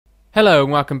Hello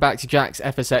and welcome back to Jack's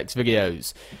FSX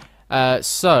videos.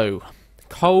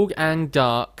 Cold and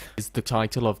Dark is the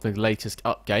title of the latest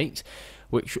update,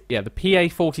 which, the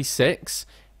PA46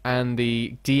 and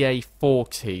the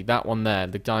DA40, that one there,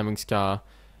 the Diamond Scar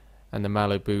and the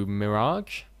Malibu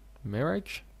Mirage?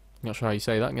 Mirage? Not sure how you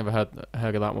say that, never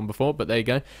heard of that one before, but there you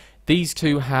go. These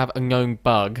two have a known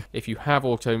bug. If you have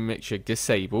auto mixture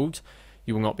disabled,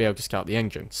 you will not be able to scout the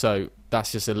engine. So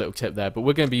that's just a little tip there, but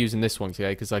we're going to be using this one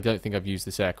today because I don't think I've used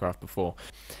this aircraft before.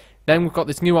 Then we've got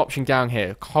this new option down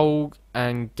here, Cold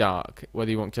and Dark, whether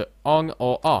you want it on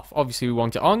or off. Obviously we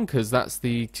want it on because that's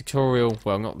the tutorial,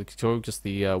 well, not the tutorial, just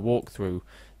the walkthrough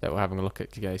that we're having a look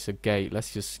at today. So gate,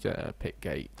 let's just pick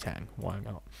gate 10, why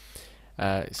not?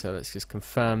 So let's just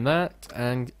confirm that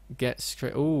and get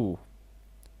straight. Ooh,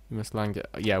 we must land it.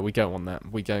 Yeah, we don't want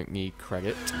that, we don't need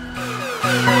credit.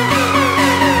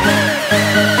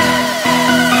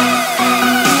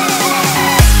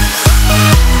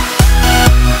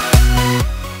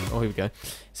 Oh, here we go. It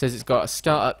says it's got a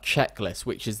startup checklist,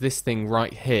 which is this thing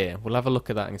right here. We'll have a look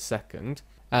at that in a second.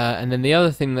 And then the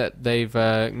other thing that they've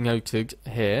noted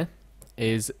here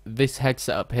is this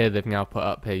headset up here they've now put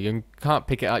up here. You can't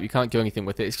pick it up, you can't do anything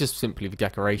with it. It's just simply the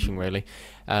decoration, really.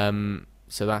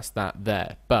 So that's that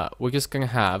there. But we're just going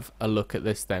to have a look at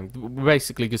this thing. We're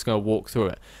basically just going to walk through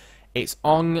it. It's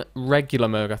on regular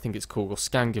mode, I think it's called, or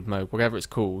standard mode, whatever it's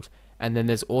called. And then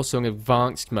there's also an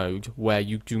advanced mode where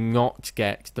you do not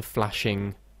get the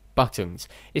flashing buttons.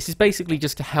 This is basically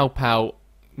just to help out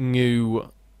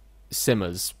new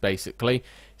simmers, basically.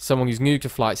 Someone who's new to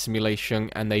flight simulation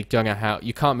and they don't know how...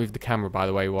 You can't move the camera, by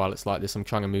the way, while it's like this. I'm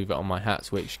trying to move it on my hat,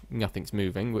 which nothing's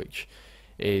moving, which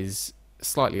is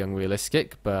slightly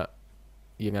unrealistic, but,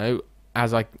 you know,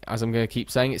 as I'm going to keep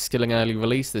saying, it's still an early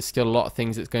release. There's still a lot of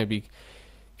things that's going to be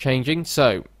changing.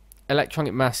 So,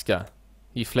 electronic masker.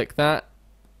 You flick that,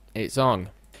 it's on.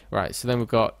 Right, so then we've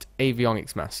got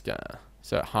avionics masker.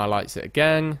 So it highlights it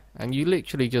again, and you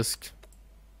literally just...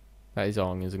 That is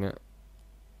on, isn't it?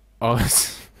 Oh,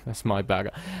 that's my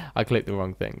bad. I clicked the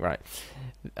wrong thing, right.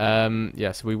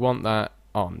 Yeah, so we want that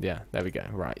on. Yeah, there we go.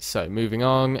 Right, so moving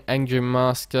on. Engine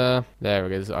master. There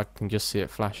it is. I can just see it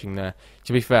flashing there.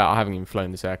 To be fair, I haven't even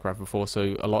flown this aircraft before,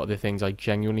 so a lot of the things I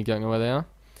genuinely don't know where they are.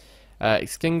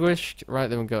 Extinguished. Right,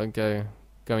 then we're going to go...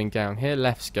 Going down here,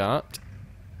 left start,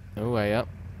 oh, way up,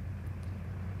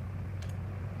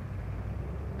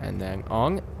 and then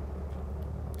on.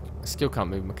 Still can't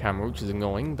move my camera, which is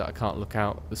annoying that I can't look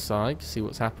out the side to see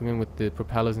what's happening with the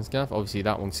propellers and stuff. Obviously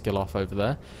that one's still off over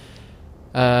there.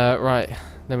 Right,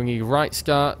 then we need right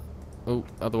start. Oh,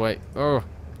 other way. Oh,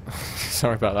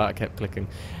 sorry about that, I kept clicking.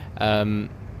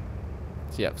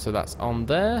 Yep, so that's on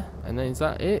there, and then is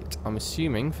that it? I'm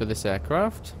assuming for this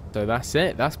aircraft. So that's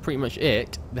it, that's pretty much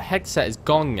it. The headset is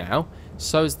gone now,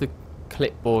 so is the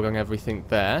clipboard and everything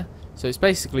there. So it's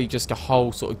basically just a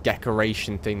whole sort of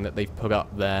decoration thing that they've put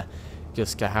up there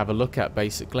just to have a look at,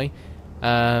 basically.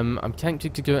 I'm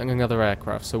tempted to do it in another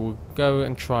aircraft, so we'll go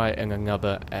and try it in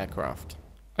another aircraft.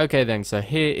 Okay then, so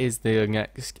here is the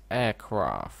next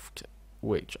aircraft,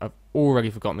 which I've already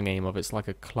forgotten the name of. It's like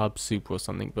a Club Super or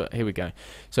something, but here we go.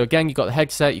 So again, you've got the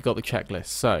headset, you've got the checklist.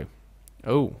 So,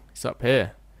 oh, it's up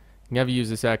here. Never use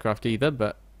this aircraft either,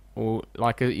 but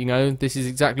you know, this is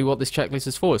exactly what this checklist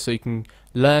is for, so you can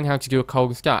learn how to do a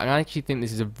cold start. And I actually think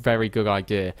this is a very good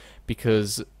idea,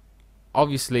 because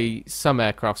obviously some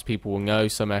aircrafts people will know,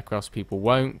 some aircrafts people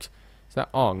won't. Is that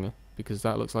on? Because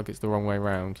that looks like it's the wrong way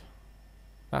around.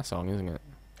 That's on, isn't it?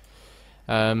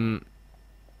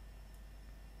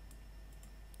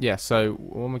 Yeah, so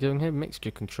what am I doing here?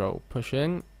 Mixture control. Push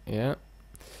in. Yeah.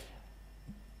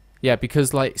 Yeah,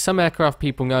 because like some aircraft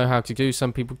people know how to do,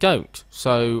 some people don't.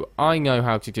 So I know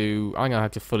how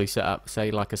to fully set up, say,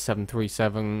 like a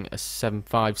 737, a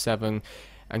 757,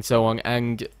 and so on.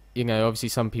 And, you know, obviously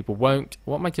some people won't.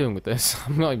 What am I doing with this?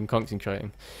 I'm not even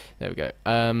concentrating. There we go.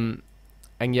 And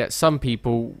yet some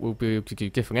people will be able to do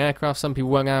different aircraft. Some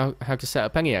people won't know how to set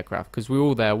up any aircraft, because we're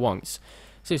all there once.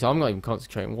 Seriously, I'm not even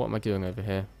concentrating. What am I doing over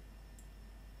here?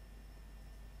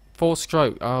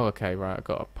 4-stroke. Oh, okay, right. I've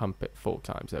got to pump it 4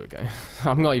 times. There we go.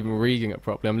 I'm not even reading it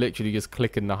properly. I'm literally just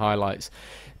clicking the highlights.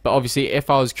 But obviously,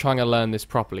 if I was trying to learn this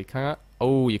properly, can I?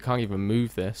 Oh, you can't even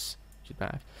move this, which is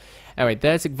bad. Anyway,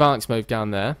 there's advanced mode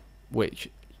down there, which...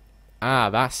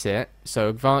 Ah, that's it. So,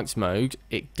 advanced mode,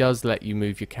 it does let you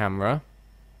move your camera.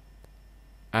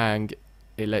 And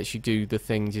it lets you do the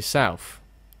things yourself.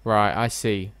 Right, I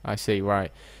see,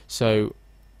 right. So,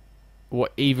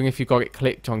 even if you got it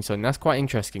clicked on something, that's quite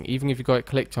interesting. Even if you got it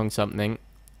clicked on something,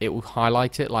 it will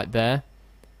highlight it like there.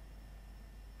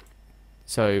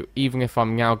 So even if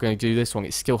I'm now going to do this one,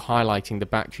 it's still highlighting the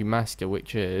battery master,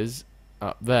 which is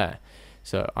up there.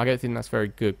 So I don't think that's very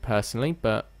good personally,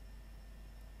 but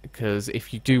because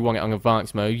if you do want it on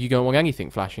advanced mode, you don't want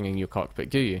anything flashing in your cockpit,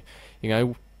 do you? You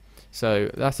know, so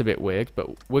that's a bit weird, but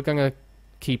we're going to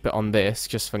keep it on this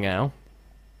just for now.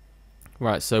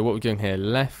 Right, so what we're doing here,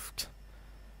 left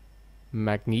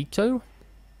magneto,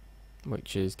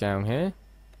 which is down here,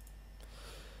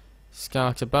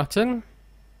 starter button,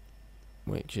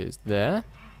 which is there.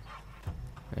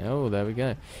 Oh, there we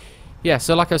go. Yeah,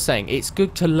 so like I was saying, it's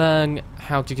good to learn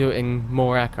how to do it in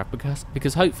more aircraft,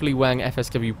 because hopefully when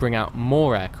FSW bring out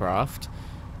more aircraft,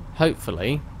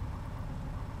 hopefully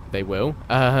they will,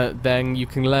 then you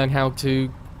can learn how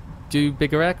to do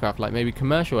bigger aircraft, like maybe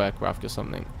commercial aircraft or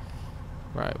something.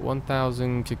 Right,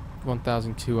 1,000 to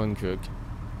 1,200.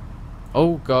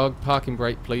 Oh god, parking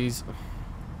brake please.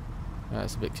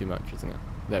 That's a bit too much, isn't it?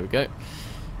 There we go.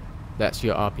 That's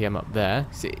your RPM up there.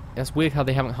 See, that's weird how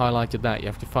they haven't highlighted that. You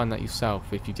have to find that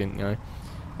yourself if you didn't know.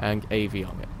 And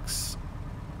avionics.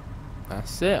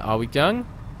 That's it. Are we done?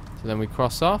 So then we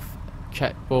cross off.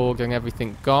 Checkboard and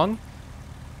everything gone.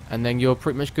 And then you're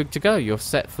pretty much good to go. You're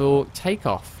set for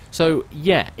takeoff. So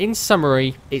yeah, in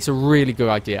summary, it's a really good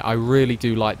idea. I really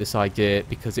do like this idea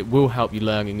because it will help you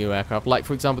learn a new aircraft. Like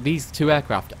for example, these two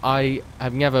aircraft, I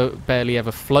have barely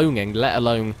ever flown in, let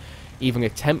alone even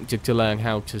attempted to learn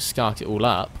how to start it all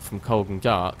up from cold and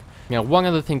dark. Now, one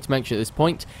other thing to mention at this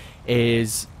point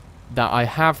is that I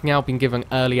have now been given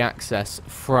early access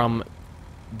from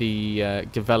the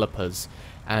developers,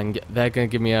 and they're going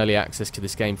to give me early access to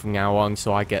this game from now on,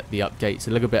 so I get the updates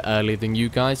a little bit earlier than you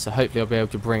guys, so hopefully I'll be able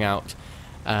to bring out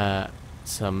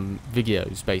some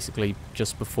videos basically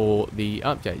just before the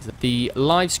updates. The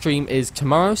live stream is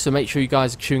tomorrow, so make sure you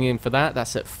guys are tuning in for that.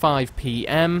 That's at 5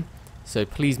 PM. So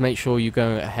please make sure you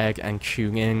go ahead and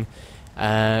tune in.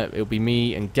 It'll be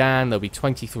me and Dan. There'll be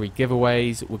 23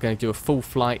 giveaways. We're going to do a full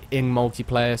flight in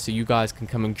multiplayer, so you guys can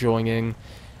come and join in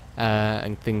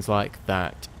and things like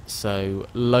that. So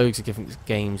loads of different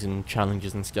games and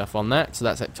challenges and stuff on that. So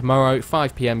that's at tomorrow,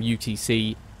 5 PM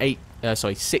UTC,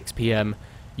 6 PM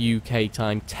UK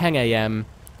time, 10 AM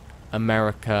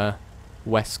America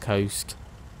West Coast,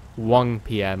 1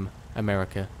 PM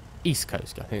America East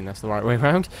Coast. I think that's the right way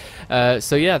around.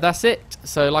 So yeah, that's it.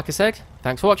 So like I said,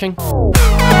 thanks for watching.